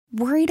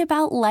Worried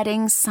about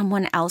letting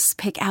someone else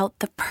pick out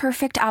the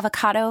perfect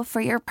avocado for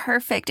your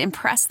perfect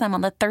impress them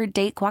on the third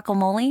date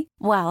guacamole?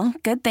 Well,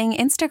 good thing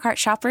Instacart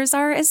shoppers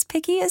are as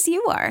picky as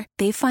you are.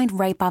 They find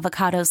ripe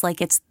avocados like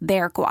it's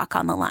their guac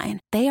on the line.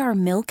 They are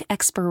milk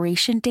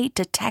expiration date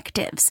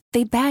detectives.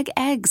 They bag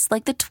eggs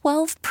like the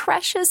 12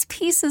 precious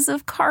pieces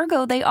of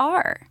cargo they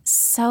are.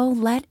 So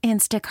let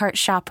Instacart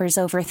shoppers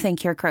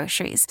overthink your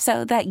groceries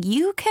so that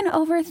you can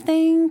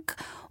overthink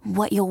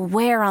what you'll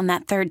wear on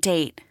that third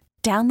date.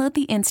 Download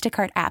the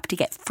Instacart app to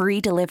get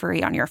free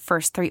delivery on your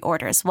first 3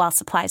 orders while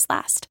supplies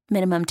last.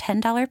 Minimum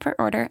 $10 per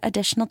order.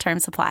 Additional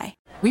terms apply.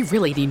 We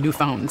really need new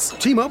phones.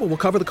 T-Mobile will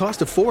cover the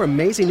cost of 4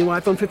 amazing new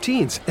iPhone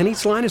 15s, and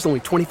each line is only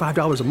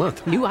 $25 a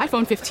month. New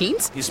iPhone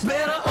 15s? It's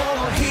better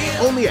over here.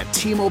 Only at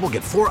T-Mobile,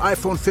 get 4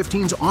 iPhone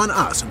 15s on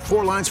us and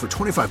 4 lines for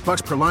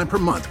 $25 per line per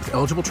month with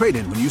eligible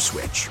trade-in when you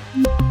switch.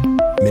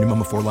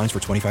 Minimum of 4 lines for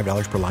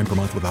 $25 per line per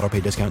month with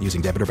autopay discount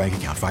using debit or bank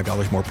account.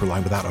 $5 more per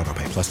line without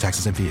autopay, plus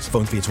taxes and fees.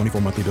 Phone fee at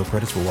 24 monthly bill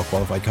credits for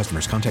well-qualified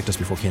customers. Contact us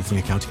before canceling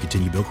account to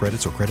continue bill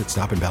credits or credit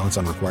stop and balance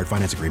on required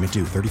finance agreement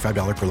due.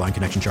 $35 per line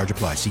connection charge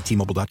applies. See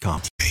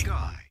T-Mobile.com.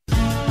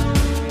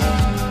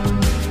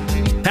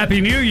 Happy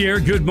New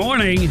Year. Good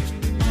morning.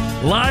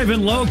 Live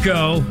and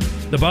Loco,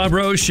 The Bob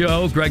Rose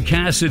Show, Greg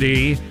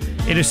Cassidy.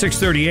 It is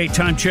 6:38.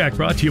 Time check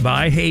brought to you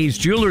by Hayes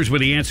Jewelers, where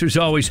the answer is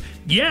always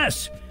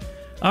yes.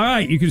 All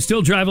right, you can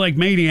still drive like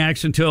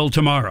maniacs until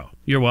tomorrow.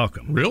 You're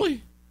welcome.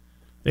 Really?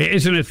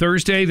 Isn't it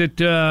Thursday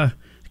that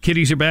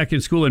kiddies are back in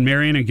school in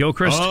Marion and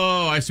Gilchrist?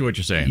 Oh, I see what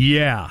you're saying.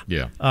 Yeah.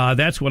 Yeah.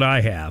 That's what I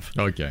have.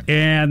 Okay.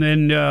 And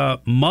then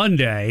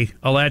Monday,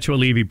 Alachua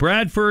Levy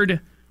Bradford.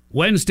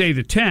 Wednesday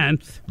the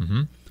 10th,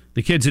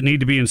 the kids that need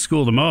to be in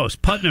school the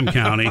most, Putnam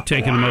County,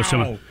 taking the most.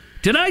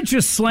 Did I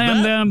just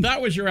slam them?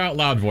 That was your out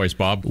loud voice,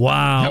 Bob.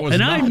 Wow. That was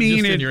and not I mean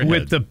just in it your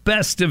with head. the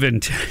best of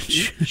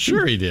intention.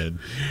 Sure he did.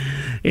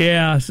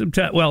 Yeah.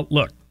 Sometimes, well,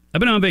 look, I've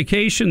been on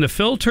vacation. The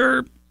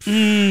filter,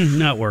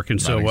 not working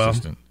so well.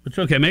 Non-existent. It's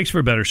okay. Makes for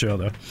a better show,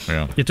 though.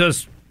 Yeah. It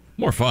does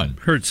More fun.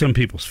 hurt some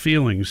people's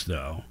feelings,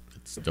 though.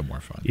 It's still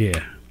more fun.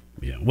 Yeah.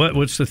 Yeah.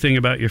 What's the thing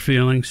about your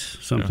feelings?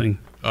 Something?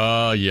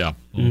 Yeah.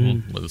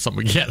 Mm-hmm.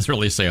 Something we can't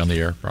really say on the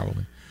air,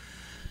 probably.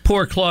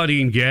 Poor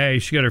Claudine Gay.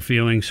 She got her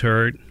feelings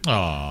hurt.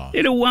 Aw.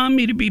 They don't want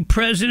me to be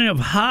president of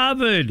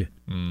Harvard.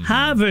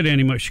 Harvard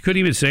anymore. She couldn't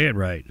even say it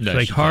right. It's No,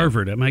 like she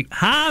Harvard. I'm like,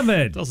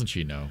 Harvard. Doesn't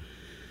she know?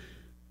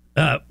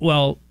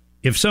 Well,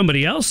 if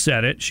somebody else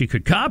said it, she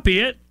could copy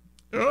it.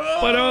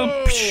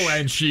 Oh,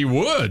 and she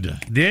would.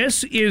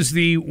 This is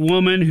the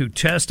woman who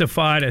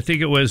testified. I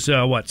think it was,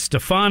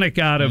 Stefanik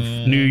out of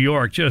New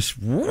York. Just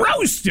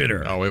roasted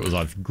her. Oh, it was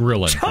a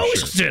grilling.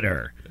 Toasted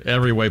her.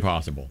 Every way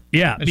possible.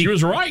 Yeah. And she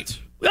was right.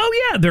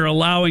 Oh, yeah, they're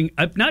allowing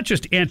not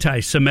just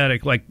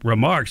anti-Semitic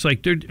remarks,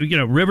 like they're,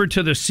 river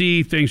to the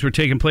sea things were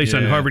taking place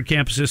on Harvard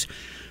campuses.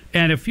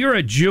 And if you're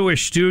a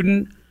Jewish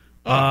student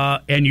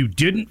and you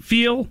didn't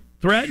feel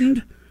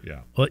threatened,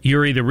 well,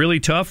 you're either really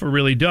tough or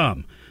really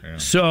dumb. Yeah.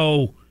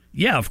 So,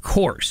 yeah, of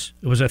course,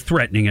 it was a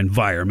threatening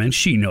environment.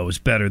 She knows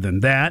better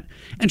than that.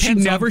 And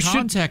Depends she never on should.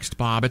 Context,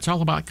 Bob. It's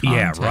all about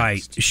context. Yeah,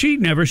 right. She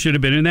never should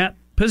have been in that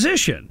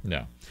position.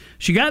 No.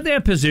 She got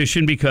that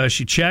position because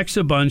she checks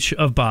a bunch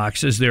of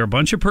boxes. There are a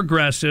bunch of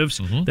progressives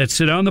that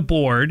sit on the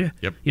board.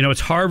 Yep. It's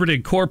Harvard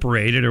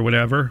Incorporated or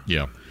whatever.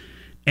 Yeah.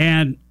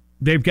 And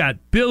they've got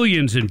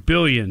billions and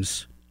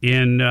billions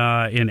in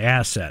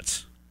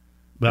assets.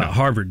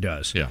 Harvard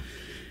does. Yeah.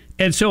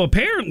 And so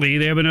apparently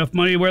they have enough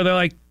money where they're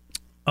like,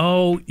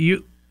 oh,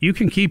 you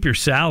can keep your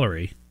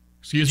salary.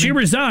 Excuse me? She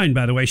resigned,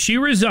 by the way. She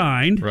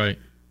resigned. Right.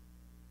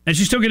 And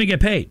she's still going to get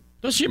paid.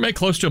 Does she make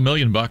close to $1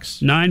 million?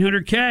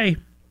 $900K.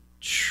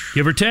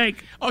 Give or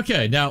take.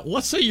 Okay, now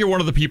let's say you're one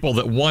of the people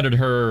that wanted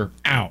her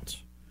out,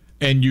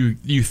 and you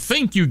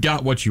think you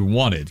got what you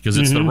wanted because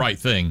it's the right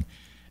thing,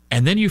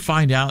 and then you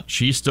find out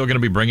she's still going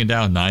to be bringing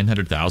down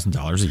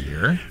 $900,000 a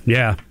year.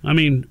 Yeah, I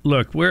mean,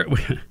 look,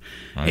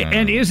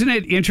 and isn't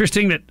it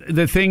interesting that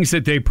the things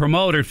that they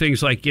promote are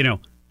things like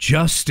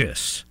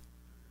justice?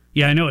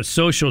 Yeah, I know it's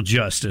social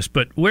justice,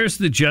 but where's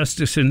the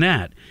justice in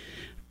that?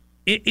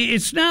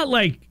 It's not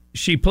like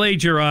she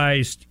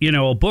plagiarized,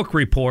 a book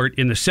report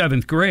in the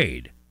 7th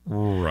grade.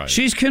 Right.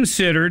 She's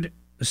considered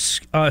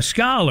a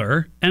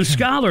scholar and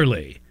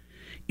scholarly.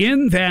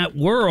 In that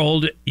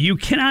world, you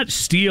cannot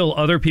steal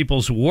other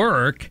people's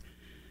work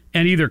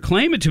and either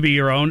claim it to be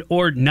your own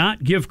or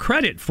not give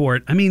credit for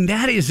it. I mean,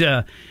 that's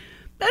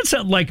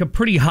like a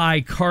pretty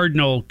high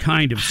cardinal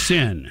kind of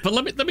sin. But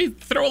let me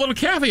throw a little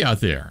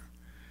caveat there.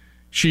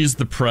 She's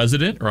the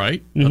president,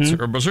 right?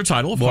 That was her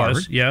title of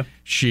Harvard. Yeah.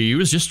 She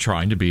was just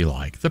trying to be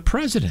like the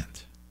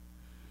president.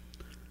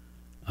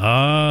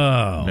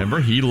 Oh. Remember,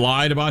 he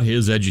lied about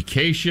his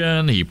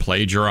education. He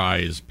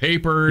plagiarized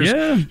papers.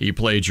 Yeah. He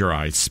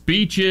plagiarized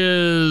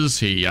speeches.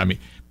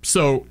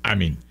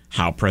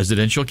 How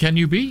presidential can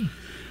you be?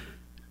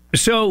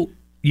 So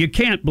you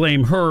can't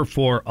blame her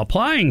for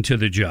applying to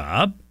the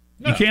job.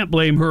 No. You can't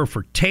blame her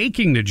for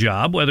taking the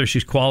job, whether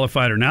she's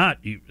qualified or not.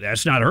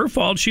 That's not her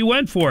fault. She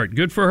went for it.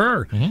 Good for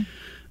her.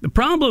 The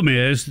problem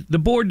is the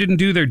board didn't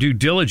do their due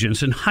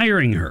diligence in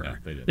hiring her. Yeah,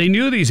 they did. They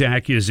knew these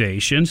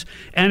accusations,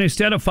 and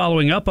instead of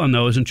following up on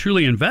those and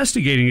truly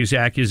investigating these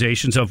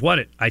accusations of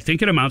I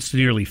think it amounts to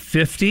nearly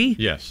 50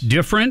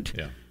 different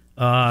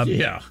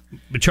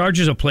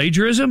charges of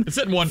plagiarism. It's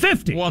in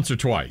 50. Once or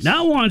twice.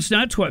 Not once,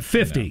 not twice,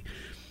 50.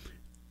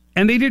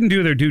 And they didn't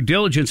do their due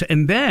diligence,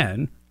 and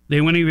then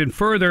they went even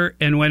further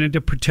and went into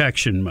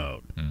protection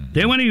mode. Mm-hmm.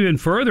 They went even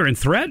further and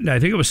threatened, I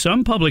think it was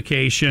some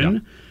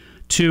publication,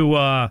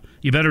 to,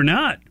 you better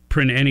not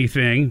print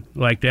anything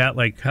like that.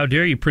 Like, how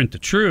dare you print the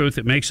truth?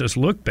 It makes us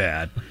look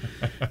bad.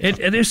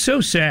 It is so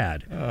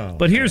sad.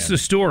 But here's the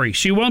story.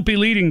 She won't be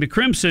leading the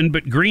Crimson,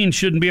 but green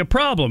shouldn't be a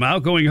problem.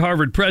 Outgoing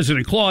Harvard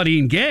President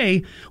Claudine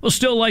Gay will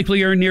still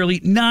likely earn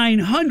nearly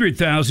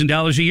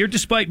 $900,000 a year,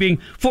 despite being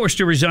forced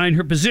to resign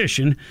her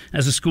position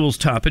as the school's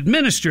top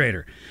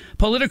administrator.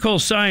 Political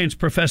science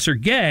professor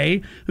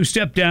Gay, who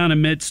stepped down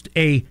amidst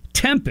a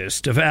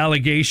tempest of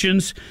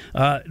allegations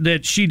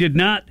that she did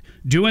not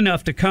do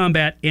enough to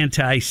combat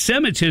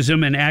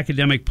anti-Semitism and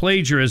academic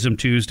plagiarism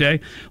Tuesday,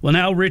 will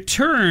now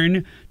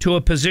return to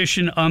a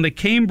position on the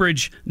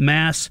Cambridge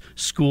Mass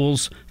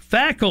School's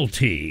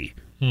faculty.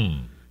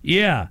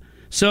 Yeah.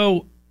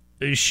 So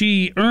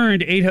she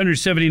earned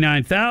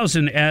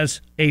 $879,000 as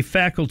a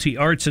faculty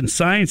arts and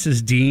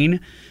sciences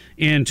dean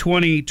in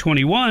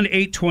 2021,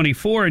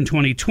 $824 in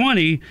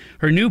 2020.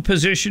 Her new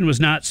position was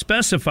not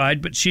specified,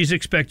 but she's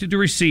expected to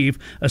receive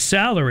a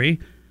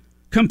salary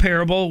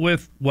comparable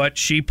with what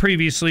she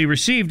previously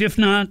received, if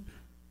not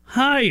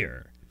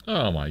higher.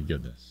 Oh, my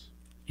goodness.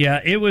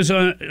 Yeah, it was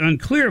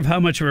unclear of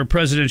how much of her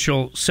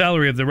presidential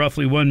salary of the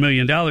roughly $1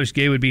 million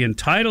Gay would be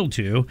entitled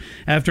to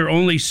after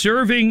only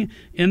serving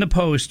in the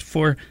post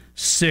for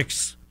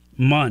 6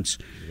 months.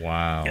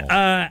 Wow.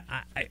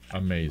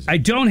 Amazing. I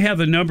don't have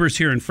the numbers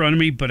here in front of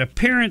me, but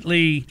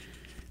apparently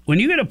when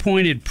you get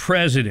appointed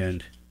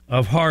president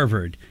of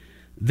Harvard,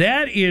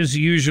 that is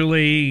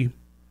usually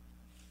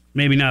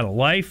maybe not a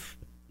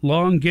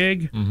lifelong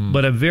gig,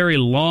 but a very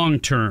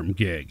long-term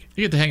gig.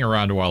 You get to hang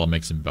around a while and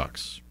make some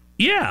bucks.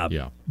 Yeah.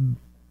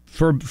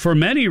 For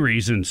many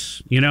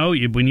reasons. You know,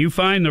 when you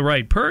find the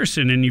right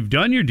person and you've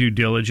done your due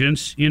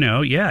diligence, you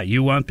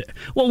want that.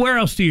 Well, where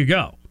else do you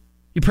go?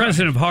 You're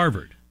president of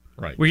Harvard.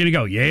 Right. We're going to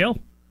go Yale?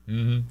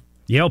 Mm-hmm.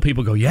 Yale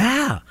people go,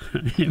 yeah.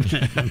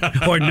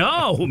 Or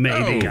no,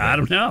 maybe. I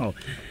don't know.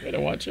 I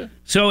don't want you.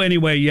 So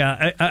anyway,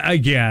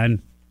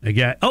 again.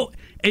 Oh,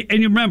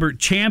 and you remember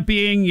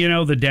championing,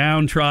 the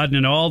downtrodden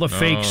and all the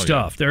fake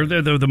stuff. They're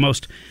the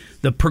most.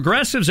 The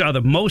progressives are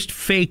the most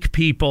fake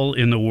people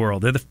in the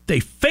world.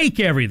 They fake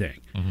everything.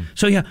 Mm-hmm.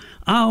 So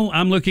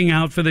I'm looking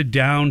out for the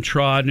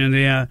downtrodden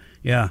and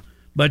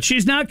but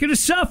she's not going to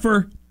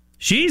suffer.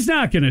 She's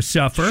not going to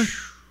suffer,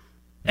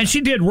 and she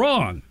did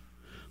wrong.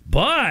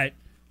 But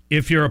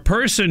if you're a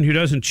person who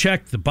doesn't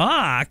check the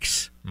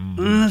box,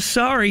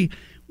 sorry,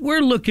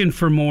 we're looking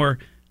for more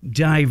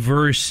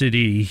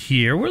diversity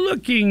here. We're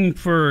looking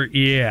for,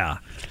 Well,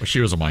 she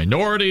was a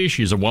minority.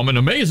 She's a woman.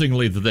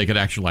 Amazingly, that they could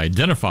actually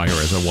identify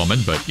her as a woman,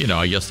 but,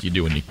 I guess you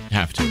do when you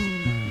have to.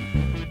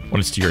 When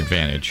it's to your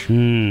advantage.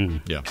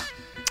 Yeah.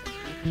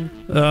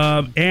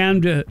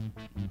 And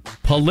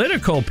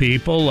political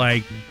people,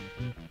 like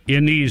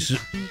in these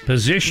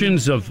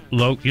positions of,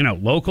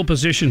 local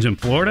positions in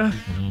Florida,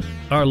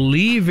 are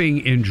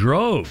leaving in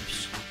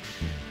droves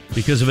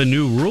because of a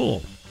new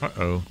rule.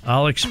 Uh-oh.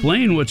 I'll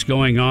explain what's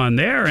going on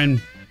there,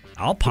 and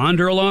I'll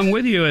ponder along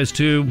with you as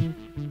to,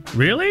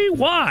 really?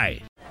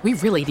 Why? We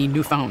really need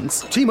new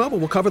phones. T-Mobile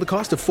will cover the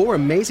cost of 4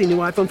 amazing new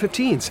iPhone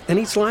 15s, and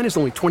each line is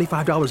only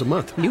 $25 a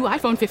month. New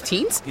iPhone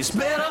 15s? It's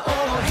better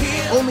over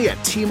here. Only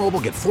at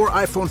T-Mobile, get 4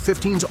 iPhone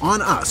 15s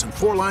on us and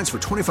 4 lines for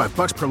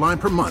 $25 per line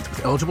per month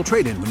with eligible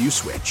trade-in when you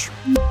switch.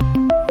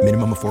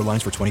 Minimum of 4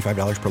 lines for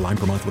 $25 per line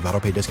per month with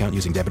autopay discount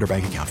using debit or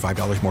bank account.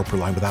 $5 more per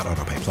line without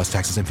autopay, plus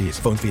taxes and fees.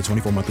 Phone fee at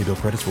 24 monthly bill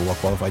credits for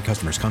well-qualified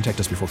customers. Contact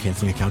us before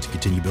canceling account to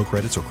continue bill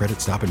credits or credit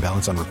stop and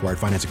balance on required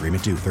finance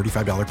agreement due.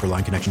 $35 per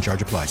line connection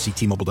charge applies. See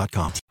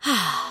T-Mobile.com.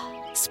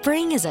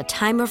 Spring is a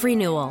time of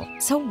renewal,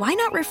 so why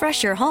not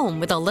refresh your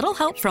home with a little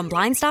help from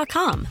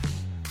Blinds.com?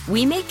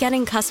 We make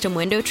getting custom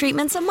window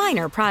treatments a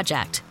minor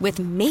project with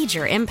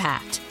major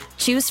impact.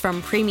 Choose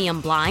from premium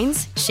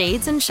blinds,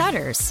 shades, and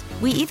shutters.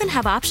 We even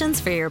have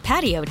options for your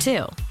patio,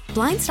 too.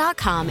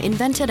 Blinds.com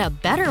invented a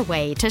better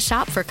way to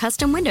shop for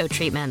custom window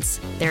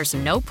treatments. There's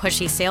no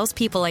pushy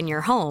salespeople in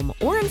your home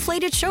or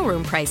inflated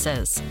showroom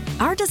prices.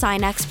 Our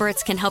design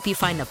experts can help you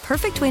find the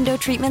perfect window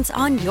treatments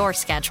on your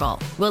schedule.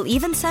 We'll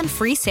even send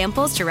free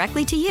samples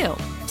directly to you.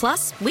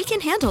 Plus, we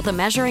can handle the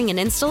measuring and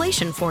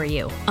installation for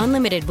you.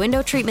 Unlimited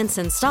window treatments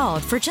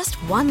installed for just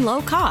one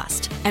low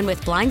cost. And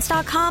with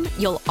Blinds.com,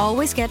 you'll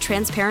always get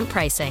transparent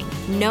pricing.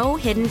 No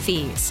hidden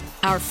fees.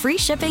 Our free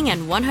shipping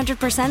and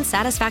 100%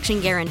 satisfaction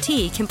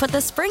guarantee can put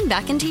the spring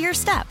back into your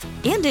step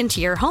and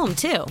into your home,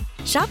 too.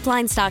 Shop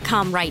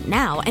Blinds.com right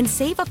now and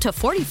save up to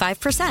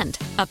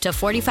 45%. Up to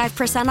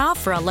 45%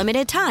 off for a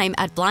limited time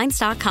at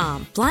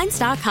Blinds.com.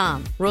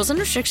 Blinds.com. Rules and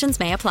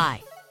restrictions may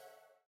apply.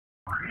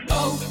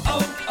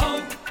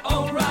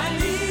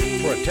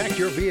 For a Protect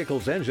your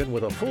vehicle's engine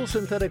with a full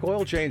synthetic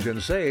oil change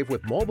and save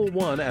with Mobil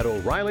 1 at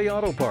O'Reilly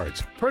Auto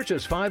Parts.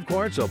 Purchase 5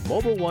 quarts of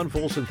Mobil 1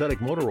 full synthetic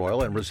motor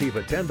oil and receive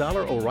a $10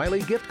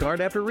 O'Reilly gift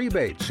card after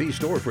rebate. See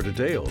store for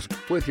details.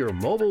 With your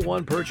Mobil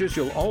 1 purchase,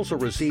 you'll also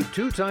receive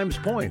 2 times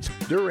points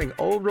during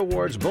O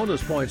Rewards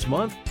Bonus Points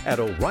Month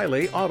at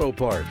O'Reilly Auto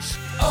Parts.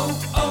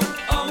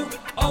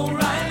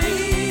 O'Reilly